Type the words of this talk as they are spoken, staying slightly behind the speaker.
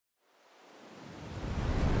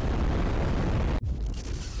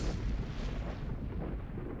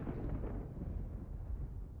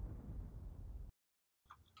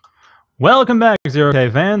Welcome back,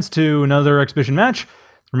 0K fans, to another exhibition match.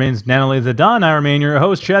 Remains Nanoly the Dawn. I remain your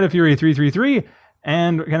host, Shadow Fury 333,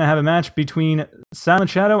 and we're gonna have a match between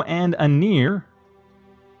SilentShadow and Anir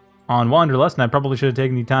on Wanderlust. And I probably should have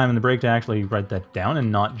taken the time in the break to actually write that down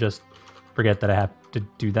and not just forget that I have to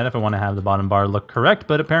do that if I want to have the bottom bar look correct.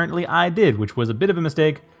 But apparently I did, which was a bit of a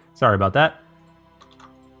mistake. Sorry about that.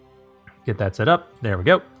 Get that set up. There we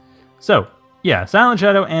go. So, yeah,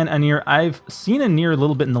 SilentShadow and Anir. I've seen Anir a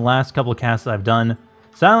little bit in the last couple of casts I've done.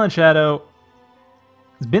 SilentShadow,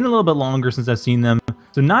 it's been a little bit longer since I've seen them,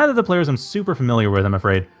 so neither of the players I'm super familiar with, I'm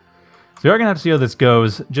afraid. So we are going to have to see how this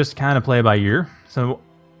goes, just kind of play by ear. So,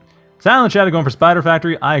 SilentShadow going for Spider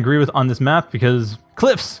Factory, I agree with on this map, because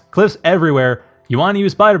cliffs everywhere. You want to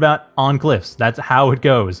use Spider-Bot on cliffs. That's how it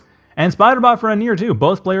goes. And Spider-Bot for Anir too.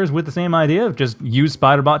 Both players with the same idea of just use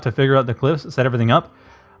Spider-Bot to figure out the cliffs, set everything up.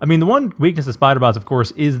 I mean, the one weakness of Spider-Bots, of course,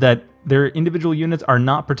 is that their individual units are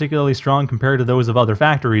not particularly strong compared to those of other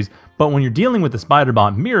factories, but when you're dealing with the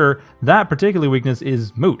Spider-Bot mirror, that particular weakness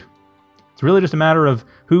is moot. It's really just a matter of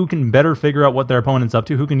who can better figure out what their opponent's up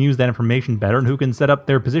to, who can use that information better, and who can set up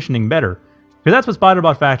their positioning better. Because that's what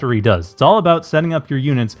Spider-Bot Factory does. It's all about setting up your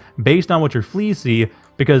units based on what your fleas see,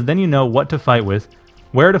 because then you know what to fight with,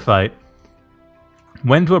 where to fight,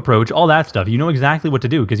 when to approach, all that stuff. You know exactly what to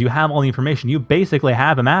do because you have all the information. You basically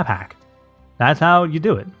have a map hack. That's how you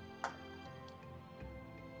do it.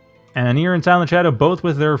 And Anir and SilentShadow both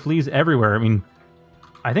with their fleas everywhere. I mean,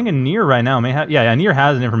 I think Anir right now may have... Yeah, Anir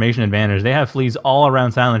has an information advantage. They have fleas all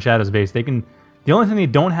around SilentShadow's base. They can... The only thing they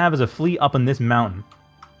don't have is a flea up on this mountain.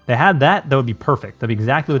 If they had that, that would be perfect. That'd be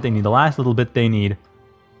exactly what they need. The last little bit they need.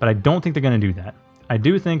 But I don't think they're going to do that. I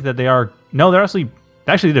do think that they are... No, they're actually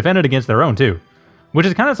defended against their own, too. Which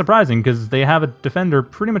is kind of surprising, because they have a defender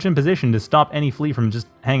pretty much in position to stop any flea from just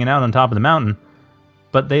hanging out on top of the mountain.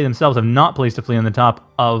 But they themselves have not placed a flea on the top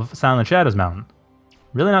of SilentShadow's mountain.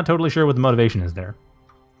 Really not totally sure what the motivation is there.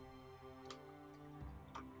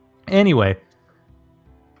 Anyway,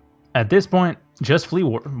 at this point, just Flea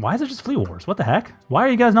War. Why is it just Flea Wars? What the heck? Why are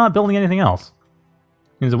you guys not building anything else?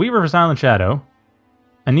 There's a Weaver for SilentShadow.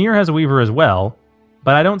 Anir has a Weaver as well,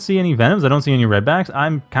 but I don't see any Venoms, I don't see any Redbacks.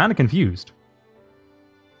 I'm kind of confused.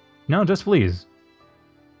 No, just fleas.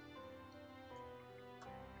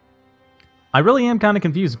 I really am kind of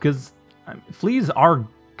confused because fleas are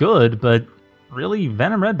good, but really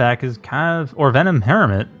Venom Redback is kind of... Or Venom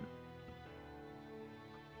Hermit.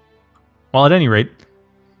 Well, at any rate...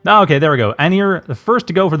 Oh, okay, there we go. Anir, the first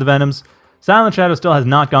to go for the Venoms. SilentShadow still has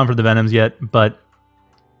not gone for the Venoms yet, but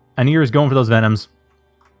Anir is going for those Venoms.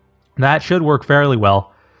 That should work fairly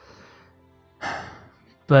well.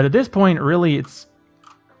 But at this point, really, it's...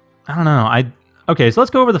 I don't know. Okay, so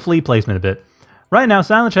let's go over the flea placement a bit. Right now,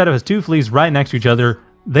 SilentShadow has two fleas right next to each other.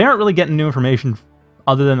 They aren't really getting new information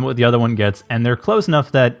other than what the other one gets, and they're close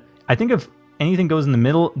enough that I think if anything goes in the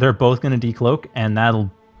middle, they're both going to decloak, and that'll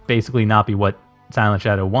basically not be what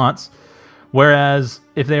SilentShadow wants. Whereas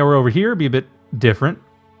if they were over here, it'd be a bit different.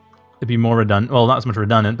 It'd be more redundant. Well, not so much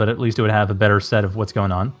redundant, but at least it would have a better set of what's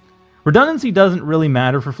going on. Redundancy doesn't really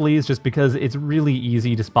matter for fleas just because it's really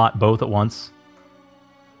easy to spot both at once.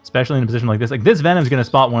 Especially in a position like this. Like, this Venom's going to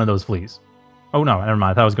spot one of those fleas. Oh, no, never mind.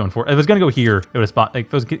 I thought I was going for... If it was going to go here, it would have spot... Like,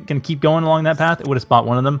 if it was going to keep going along that path, it would have spot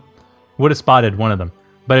one of them. It would have spotted one of them.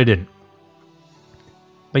 But it didn't.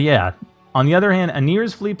 But yeah. On the other hand,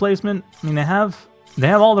 Anir's flea placement, I mean, they have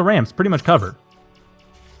all the ramps pretty much covered.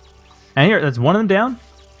 And here, that's one of them down.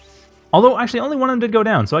 Although, actually, only one of them did go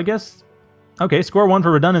down. So I guess... Okay, score one for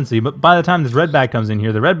redundancy. But by the time this Redback comes in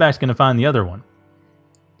here, the Redback's going to find the other one.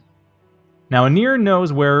 Now, Anir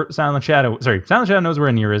knows where SilentShadow... Sorry, SilentShadow knows where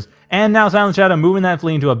Anir is. And now SilentShadow moving that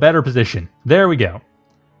flea into a better position. There we go.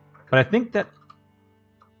 But I think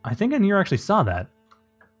Anir actually saw that.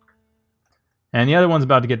 And the other one's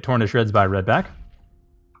about to get torn to shreds by Redback.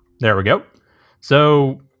 There we go.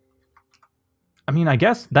 So, I mean, I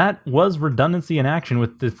guess that was redundancy in action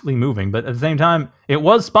with the flea moving. But at the same time, it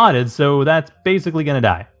was spotted, so that's basically going to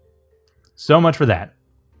die. So much for that.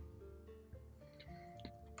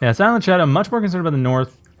 Yeah, SilentShadow, much more concerned about the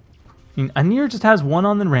north. I mean, Anir just has one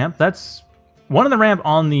on the ramp. That's one on the ramp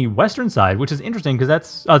on the western side, which is interesting because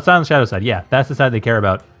that's... Oh, SilentShadow side. Yeah, that's the side they care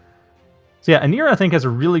about. So yeah, Anir, I think, has a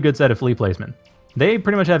really good set of flea placement. They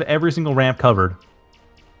pretty much have every single ramp covered.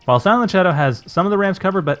 While SilentShadow has some of the ramps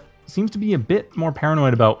covered, but seems to be a bit more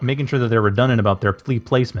paranoid about making sure that they're redundant about their flea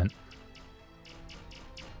placement.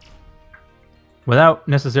 Without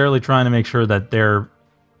necessarily trying to make sure that they're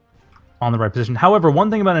on the right position. However,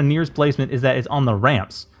 one thing about Anir's placement is that it's on the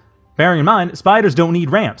ramps. Bearing in mind, spiders don't need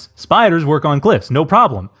ramps. Spiders work on cliffs, no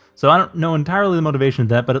problem. So I don't know entirely the motivation of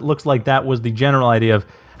that, but it looks like that was the general idea of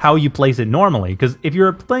how you place it normally. Because if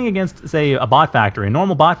you're playing against, say, a bot factory, a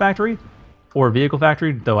normal bot factory, or a vehicle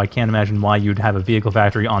factory, though I can't imagine why you'd have a vehicle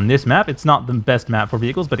factory on this map. It's not the best map for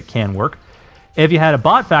vehicles, but it can work. If you had a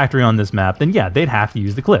bot factory on this map, then yeah, they'd have to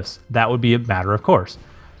use the cliffs. That would be a matter of course.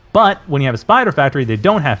 But when you have a spider factory, they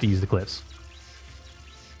don't have to use the cliffs.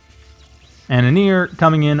 And Anir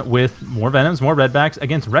coming in with more Venoms, more Redbacks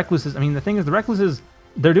against Recluses. I mean, the thing is, the Recluses,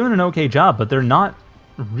 they're doing an okay job, but they're not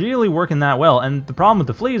really working that well. And the problem with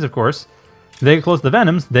the Fleas, of course, they get close to the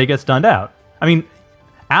Venoms, they get stunned out. I mean,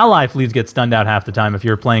 ally Fleas get stunned out half the time if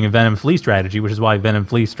you're playing a Venom Flea strategy, which is why Venom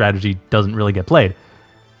Flea strategy doesn't really get played.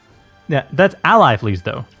 Yeah, that's ally Fleas,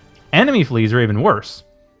 though. Enemy Fleas are even worse.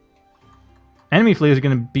 Enemy Fleas are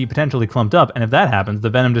going to be potentially clumped up, and if that happens, the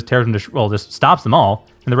Venom just tears them to well, just stops them all,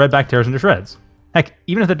 and the Redback tears them to shreds. Heck,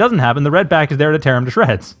 even if that doesn't happen, the Redback is there to tear them to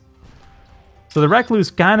shreds. So the Recluse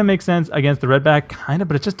kind of makes sense against the Redback, kind of,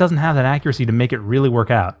 but it just doesn't have that accuracy to make it really work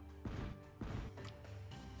out.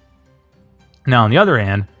 Now, on the other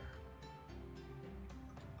hand,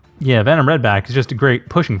 yeah, Venom Redback is just a great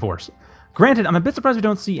pushing force. Granted, I'm a bit surprised we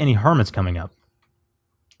don't see any Hermits coming up.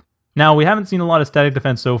 Now, we haven't seen a lot of static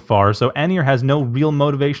defense so far, so Anir has no real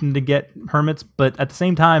motivation to get Hermits, but at the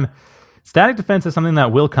same time, static defense is something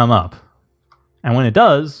that will come up. And when it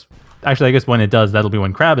does, actually I guess when it does, that'll be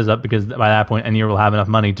when Crab is up, because by that point Anir will have enough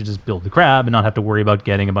money to just build the Crab and not have to worry about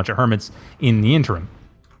getting a bunch of Hermits in the interim.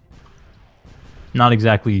 Not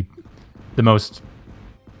exactly the most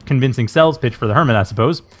convincing sales pitch for the Hermit, I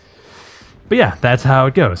suppose. But yeah, that's how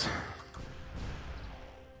it goes.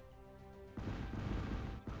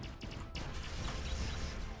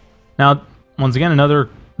 Now, once again, another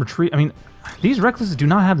retreat. I mean, these Recluses do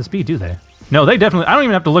not have the speed, do they? No, they definitely... I don't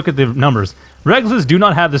even have to look at the numbers. Recluses do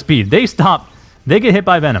not have the speed. They stop. They get hit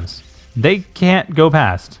by Venoms. They can't go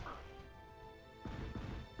past.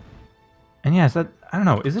 And yeah, is that... I don't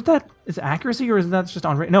know. Is it that... Is it accuracy or is that just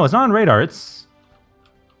on... No, it's not on radar. It's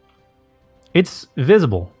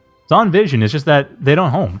visible. It's on vision. It's just that they don't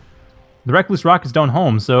home. The Recluse rockets don't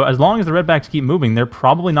home, so as long as the Redbacks keep moving, they're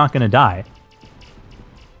probably not going to die.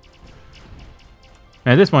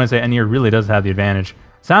 And at this point, I say Anir really does have the advantage.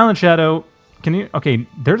 SilentShadow, can you... Okay,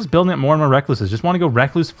 they're just building up more and more Recluses. Just want to go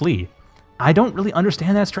Recluse Flee. I don't really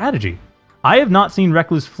understand that strategy. I have not seen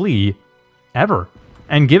Recluse Flee ever.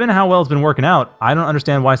 And given how well it's been working out, I don't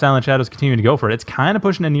understand why SilentShadow's continuing to go for it. It's kind of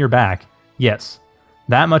pushing Anir back. Yes,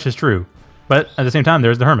 that much is true. But at the same time,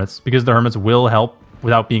 there's the Hermits, because the Hermits will help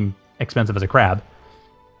without being expensive as a crab.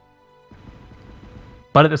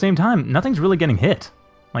 But at the same time, nothing's really getting hit.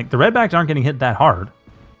 Like, the Redbacks aren't getting hit that hard.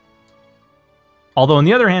 Although, on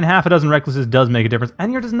the other hand, half a dozen Recluses does make a difference.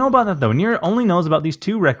 Anir doesn't know about that, though. Anir only knows about these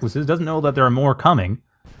 2 Recluses, doesn't know that there are more coming.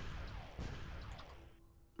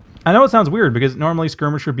 I know it sounds weird, because normally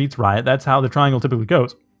Skirmisher beats Riot. That's how the triangle typically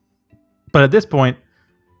goes. But at this point,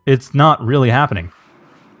 it's not really happening.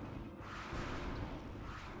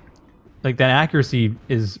 Like, that accuracy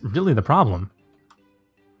is really the problem.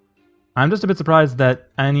 I'm just a bit surprised that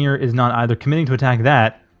Anir is not either committing to attack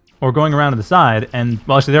that or going around to the side and...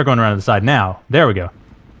 Well, actually, they're going around to the side now. There we go.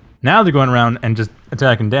 Now they're going around and just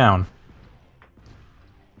attacking down.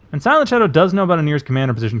 And SilentShadow does know about Anir's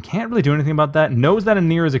commander position. Can't really do anything about that. Knows that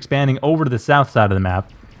Anir is expanding over to the south side of the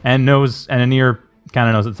map. And Anir kind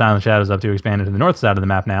of knows that SilentShadow's up to expanding to the north side of the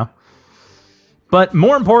map now. But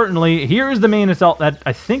more importantly, here's the main assault that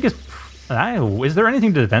I think is... Is there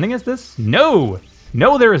anything to defend against this? No!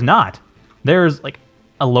 No, there is not. There's, like,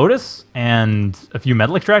 a Lotus and a few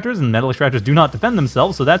Metal Extractors, and Metal Extractors do not defend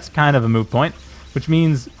themselves, so that's kind of a moot point, which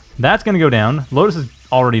means that's going to go down. Lotus is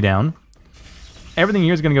already down. Everything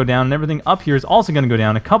here is going to go down, and everything up here is also going to go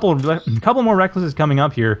down. A couple more Recluses coming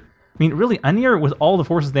up here. I mean, really, Anir, with all the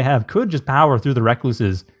forces they have, could just power through the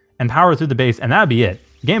Recluses and power through the base, and that'd be it.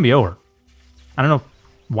 Game be over. I don't know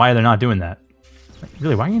why they're not doing that. Like,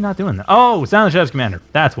 really, why are you not doing that? Oh, SilentShadow's commander.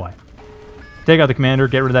 That's why. Take out the commander,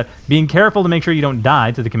 get rid of that. Being careful to make sure you don't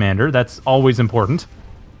die to the commander. That's always important.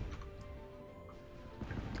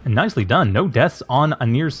 And nicely done. No deaths on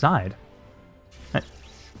Anir's side.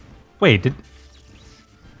 Wait, did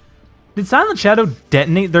SilentShadow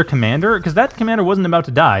detonate their commander? Because that commander wasn't about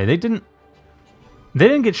to die. They didn't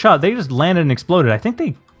get shot. They just landed and exploded. I think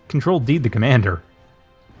they control-D'd the commander.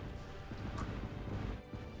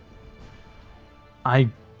 I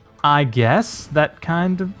guess that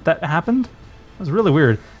happened. It was really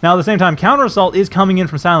weird. Now, at the same time, counter-assault is coming in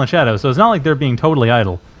from SilentShadow, so it's not like they're being totally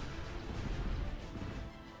idle.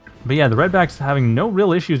 But yeah, the Redbacks having no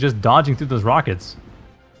real issues just dodging through those rockets.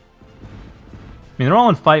 mean, they're all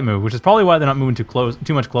in fight move, which is probably why they're not moving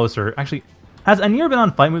too much closer. Actually, has Anir been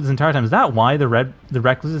on fight move this entire time? Is that why the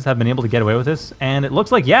Recluses have been able to get away with this? And it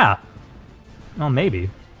looks like, yeah. Well, maybe.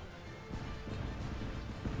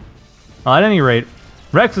 Well, at any rate,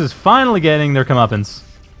 Rex is finally getting their comeuppance.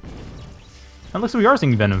 And it looks like we are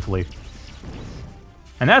seeing Venom flee.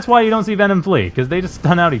 And that's why you don't see Venom flee, because they just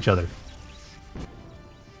stun out each other.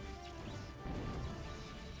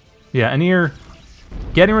 Yeah, Anir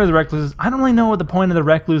getting rid of the Recluses. I don't really know what the point of the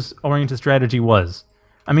Recluse-oriented strategy was.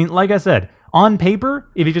 I mean, like I said, on paper,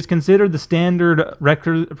 if you just consider the standard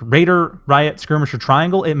Raider, Riot, Skirmisher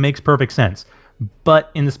triangle, it makes perfect sense.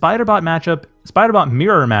 But in the Spider-Bot matchup, Spider-Bot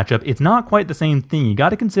Mirror matchup, it's not quite the same thing. You got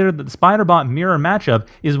to consider that the Spider-Bot Mirror matchup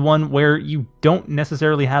is one where you don't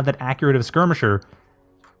necessarily have that accurate of a Skirmisher,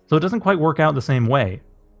 so it doesn't quite work out the same way.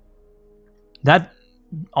 That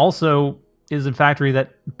also is a factory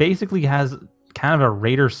that basically has kind of a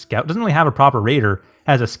Raider Scout. Doesn't really have a proper Raider,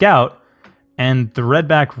 has a Scout, and the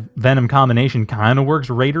Redback Venom combination kind of works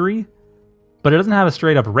Raidery, but it doesn't have a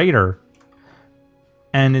straight-up Raider.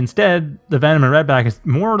 And instead, the Venom and Redback is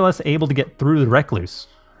more or less able to get through the Recluse.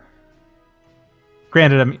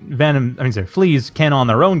 Granted, Fleas can on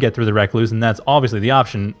their own get through the Recluse, and that's obviously the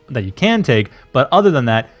option that you can take, but other than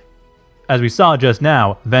that, as we saw just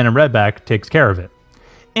now, Venom Redback takes care of it.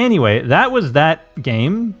 Anyway, that was that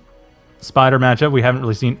game. Spider matchup. I haven't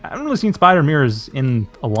really seen Spider Mirrors in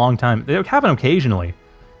a long time. They happen occasionally.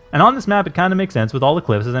 And on this map, it kind of makes sense with all the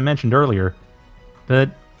cliffs, as I mentioned earlier.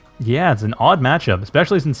 But yeah, it's an odd matchup,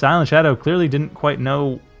 especially since SilentShadow clearly didn't quite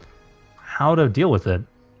know how to deal with it.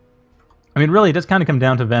 I mean, really, it does kind of come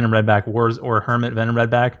down to Venom Redback Wars or Hermit Venom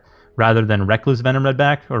Redback, rather than Recluse Venom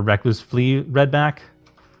Redback or Recluse Flea Redback.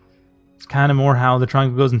 It's kind of more how the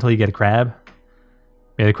triangle goes until you get a crab.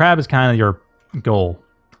 Yeah, the crab is kind of your goal.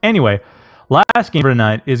 Anyway, last game for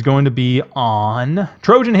tonight is going to be on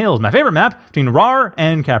Trojan Hills, my favorite map between Rar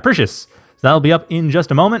and Capricious. So that'll be up in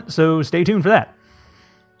just a moment, so stay tuned for that.